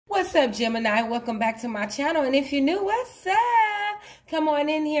What's up, Gemini? Welcome back to my channel. And if you're new, what's up? Come on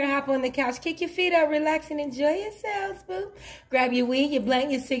in here, hop on the couch, kick your feet up, relax, and enjoy yourselves, boo. Grab your weed, your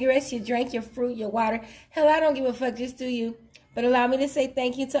blunt, your cigarettes, your drink, your fruit, your water. Hell, I don't give a fuck, just do you. But allow me to say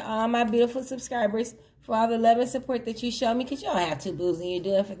thank you to all my beautiful subscribers for all the love and support that you show me, because you don't have two boos and you're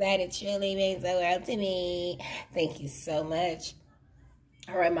doing for that. It truly means the world to me. Thank you so much.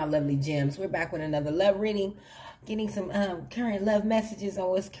 All right, my lovely gems, we're back with another love reading, getting some current love messages on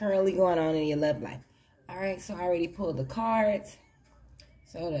what's currently going on in your love life. All right, so I already pulled the cards.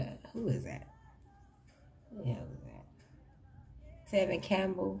 So who is that? Who the hell is that? Tevin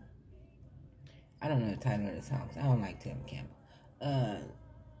Campbell. I don't know the title of the song. I don't like Tevin Campbell.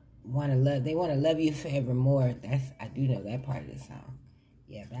 They want to love you forevermore. I do know that part of the song.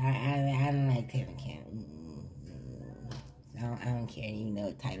 Yeah, but I don't like Tevin Campbell. I don't care. You know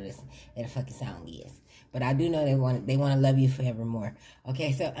what title of the fucking song is. But I do know they want to love you forevermore.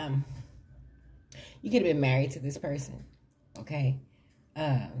 Okay, so you could have been married to this person. Okay,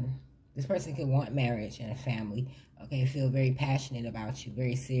 this person could want marriage and a family. Okay, feel very passionate about you,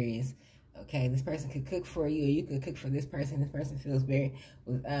 very serious. Okay, this person could cook for you, or you could cook for this person. This person feels very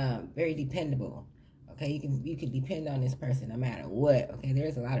dependable. Okay, you can depend on this person no matter what. Okay,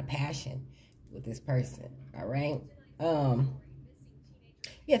 there's a lot of passion with this person. All right.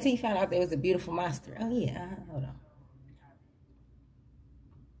 Yeah, till you found out there was a beautiful monster. Oh yeah, hold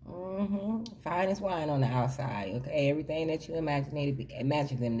on. Fine as wine on the outside. Okay, everything that you imagine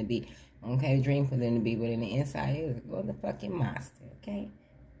them to be. Okay, dream for them to be, but in the inside, it was a motherfucking monster. Okay.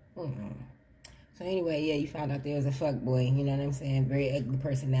 So anyway, yeah, you found out there was a fuckboy, you know what I'm saying? Very ugly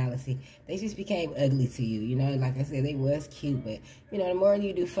personality. They just became ugly to you, you know? Like I said, they was cute, but, you know, the more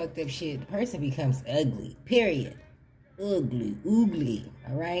you do fucked up shit, the person becomes ugly, period. Ugly,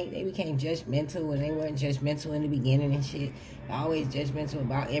 all right? They became judgmental when they weren't judgmental in the beginning and shit. Always judgmental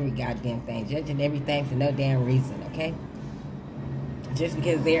about every goddamn thing, judging everything for no damn reason, okay? Just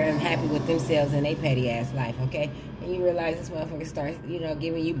because they're unhappy with themselves and their petty ass life, okay? And you realize this motherfucker starts, you know,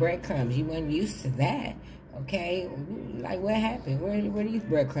 giving you breadcrumbs. You weren't used to that, okay? Like, what happened? Where do these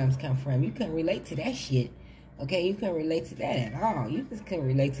breadcrumbs come from? You couldn't relate to that shit, okay? You couldn't relate to that at all. You just couldn't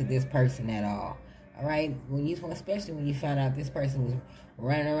relate to this person at all, all right? Especially when you found out this person was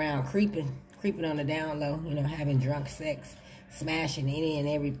running around creeping on the down low, you know, having drunk sex, smashing any and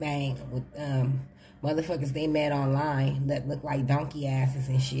everything with motherfuckers they met online that look like donkey asses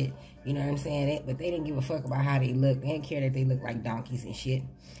and shit. You know what I'm saying? But they didn't give a fuck about how they look. They didn't care that they look like donkeys and shit.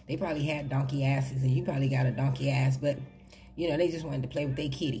 They probably had donkey asses, and you probably got a donkey ass, but, you know, they just wanted to play with their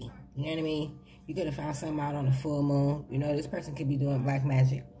kitty. You know what I mean? You could have found something out on the full moon. You know, this person could be doing black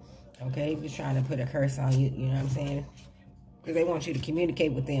magic. Okay? Just trying to put a curse on you. You know what I'm saying? Because they want you to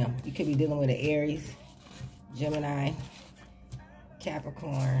communicate with them. You could be dealing with an Aries, Gemini,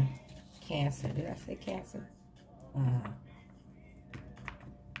 Capricorn, Cancer. Did I say Cancer?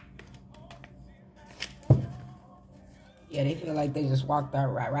 Yeah, they feel like they just walked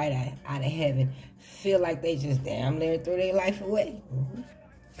out right out of heaven. Feel like they just damn near threw their life away.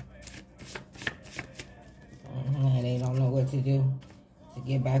 And they don't know what to do to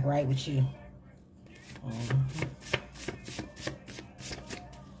get back right with you.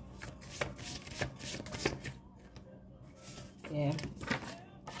 Yeah.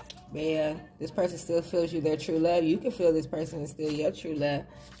 But yeah, this person still feels you their true love. You can feel this person is still your true love.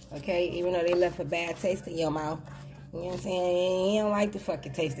 Okay? Even though they left a bad taste in your mouth. You know what I'm saying? You don't like the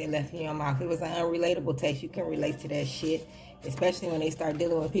fucking taste they left in your mouth. It was an unrelatable taste. You can relate to that shit. Especially when they start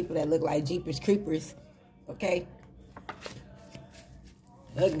dealing with people that look like Jeepers Creepers. Okay?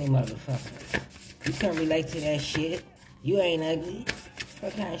 Ugly motherfucker. You can relate to that shit. You ain't ugly.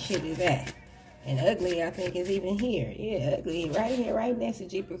 What kind of shit is that? And ugly, I think, is even here. Yeah, ugly, right here, right next to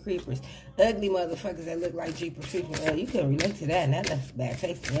Jeepers Creepers. Ugly motherfuckers that look like Jeepers Creepers. Well, you can relate to that, and that left a bad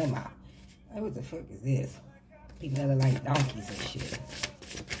taste in your mouth. Like, what the fuck is this? People that look like donkeys and shit.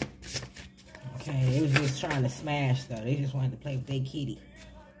 Okay, they was just trying to smash, though. They just wanted to play with their kitty.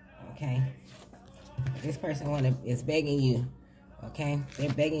 Okay? This person is begging you. Okay?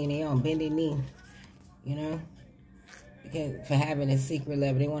 They're begging you, they on bended knee. You know? Because for having a secret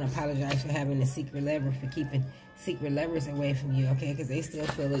lover. They want to apologize for having a secret lover, for keeping secret lovers away from you. Okay? Because they still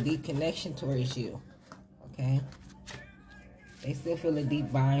feel a deep connection towards you. Okay? They still feel a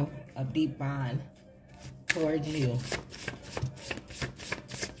deep bond towards you.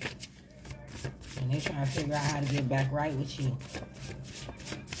 And they're trying to figure out how to get back right with you.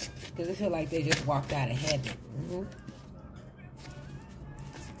 Because they feel like they just walked out of heaven.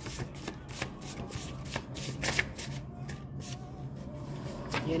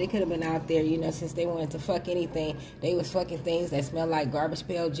 Yeah, they could have been out there, you know, since they wanted to fuck anything. They was fucking things that smelled like garbage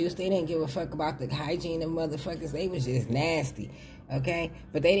pail juice. They didn't give a fuck about the hygiene of motherfuckers. They was just nasty, okay?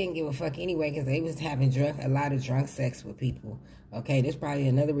 But they didn't give a fuck anyway because they was having a lot of drunk sex with people, okay? That's probably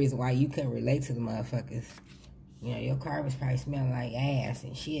another reason why you couldn't relate to the motherfuckers. You know, your car was probably smelling like ass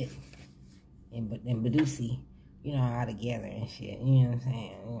and shit and Badusi, you know, all together and shit. You know what I'm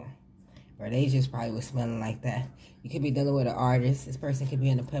saying? Yeah. Or they just probably was smelling like that. You could be dealing with an artist. This person could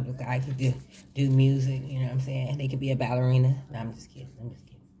be in the public eye, could do music, you know what I'm saying? They could be a ballerina. No, I'm just kidding. I'm just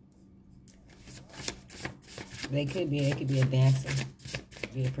kidding. They could be a dancer,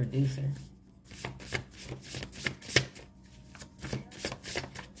 be a producer.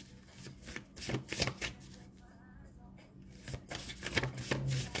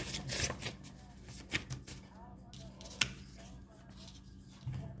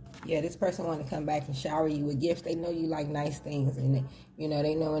 Yeah, this person want to come back and shower you with gifts. They know you like nice things, and they, you know,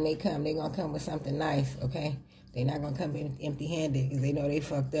 they know when they come, they're gonna come with something nice. Okay, they're not gonna come empty-handed because they know they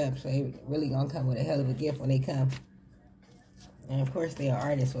fucked up. So they really gonna come with a hell of a gift when they come. And of course they're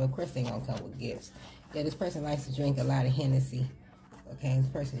artists, so of course they gonna come with gifts. Yeah, this person likes to drink a lot of Hennessy. Okay, this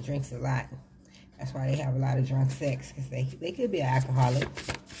person drinks a lot. That's why they have a lot of drunk sex, because they could be an alcoholic.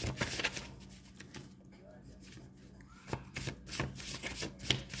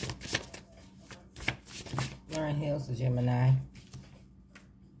 Lauren Hill's a Gemini.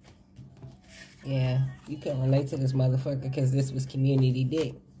 Yeah, you couldn't relate to this motherfucker because this was community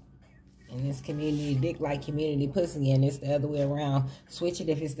dick. And this community dick like community pussy, and it's the other way around. Switch it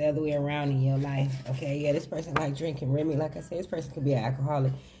if it's the other way around in your life. Okay, yeah, this person like drinking Remy. Like I said, this person could be an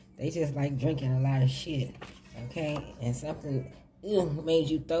alcoholic. They just like drinking a lot of shit. Okay, and something made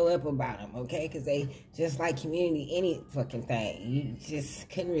you throw up about them. Okay, because they just like community, any fucking thing. You just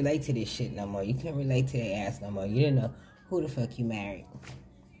couldn't relate to this shit no more. You couldn't relate to their ass no more. You didn't know who the fuck you married.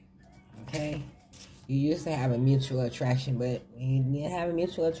 Okay. You used to have a mutual attraction, but you didn't have a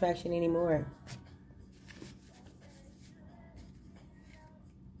mutual attraction anymore.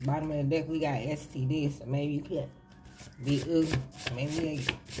 Bottom of the deck, we got STD, so maybe you could be maybe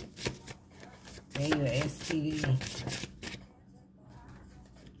a STD.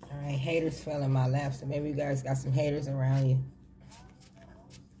 Alright, haters fell in my lap, so maybe you guys got some haters around you.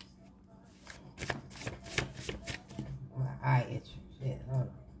 My eye itch. Shit, hold on.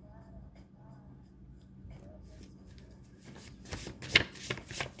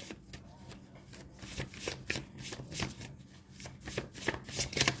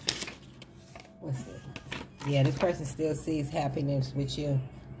 Yeah, this person still sees happiness with you.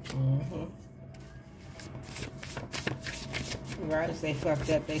 Regardless they fucked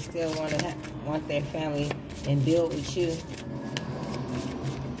up, they still want their family and build with you.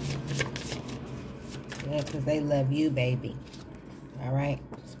 Yeah, because they love you, baby. All right?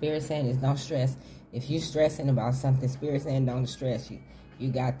 Spirit saying is don't stress. If you stressing about something, Spirit saying don't stress you.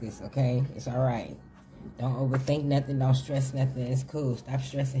 You got this, okay? It's all right. Don't overthink nothing. Don't stress nothing. It's cool. Stop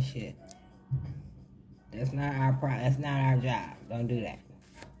stressing shit. That's not our problem. That's not our job. Don't do that.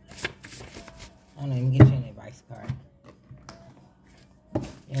 I don't even get you an advice card.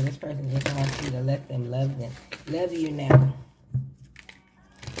 Yeah, this person just wants you to let them love you now.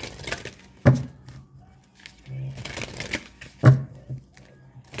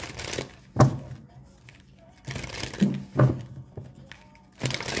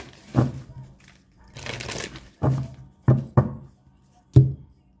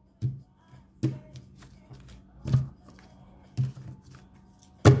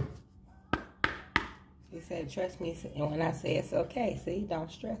 Trust me, and when I say it's okay, see,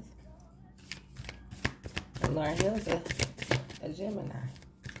 don't stress. And Lauren Hill's a Gemini.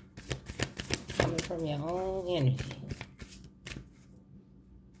 Coming from your own energy.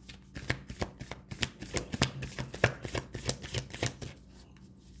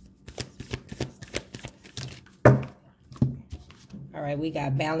 All right, we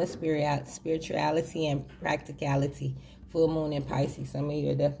got balance, spirituality, and practicality. Full moon in Pisces. Some of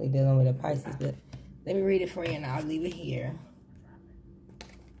you are definitely dealing with a Pisces, but let me read it for you, and I'll leave it here.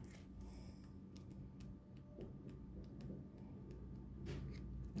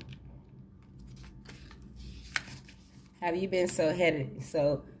 Have you been so head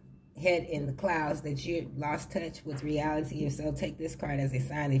in the clouds that you lost touch with reality? If so, take this card as a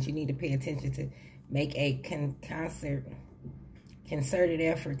sign that you need to pay attention to make a concerted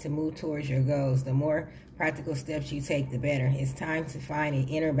effort to move towards your goals. The more practical steps you take, the better. It's time to find an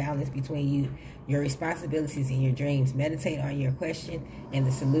inner balance between your responsibilities and your dreams. Meditate on your question, and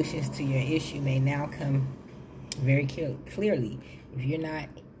the solutions to your issue may now come very clearly.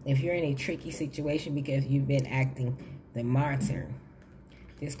 If you're in a tricky situation because you've been acting the martyr,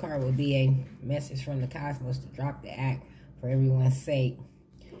 This card will be a message from the cosmos to drop the act for everyone's sake.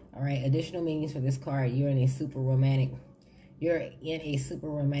 All right, additional meanings for this card. You're in a super romantic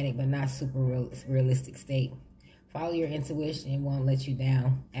but not super realistic state. Follow your intuition. It won't let you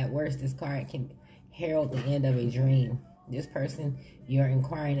down. At worst, this card can herald the end of a dream. This person you're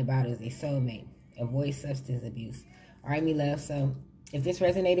inquiring about is a soulmate. Avoid substance abuse. All right, me love. So if this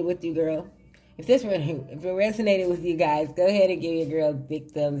resonated with you, girl, if it resonated with you guys, go ahead and give your girl a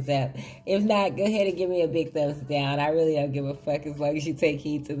big thumbs up. If not, go ahead and give me a big thumbs down. I really don't give a fuck as long as you take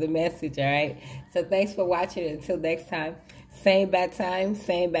heed to the message, all right? So thanks for watching. Until next time, same bad time,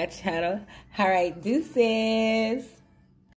 same bad channel. All right, deuces.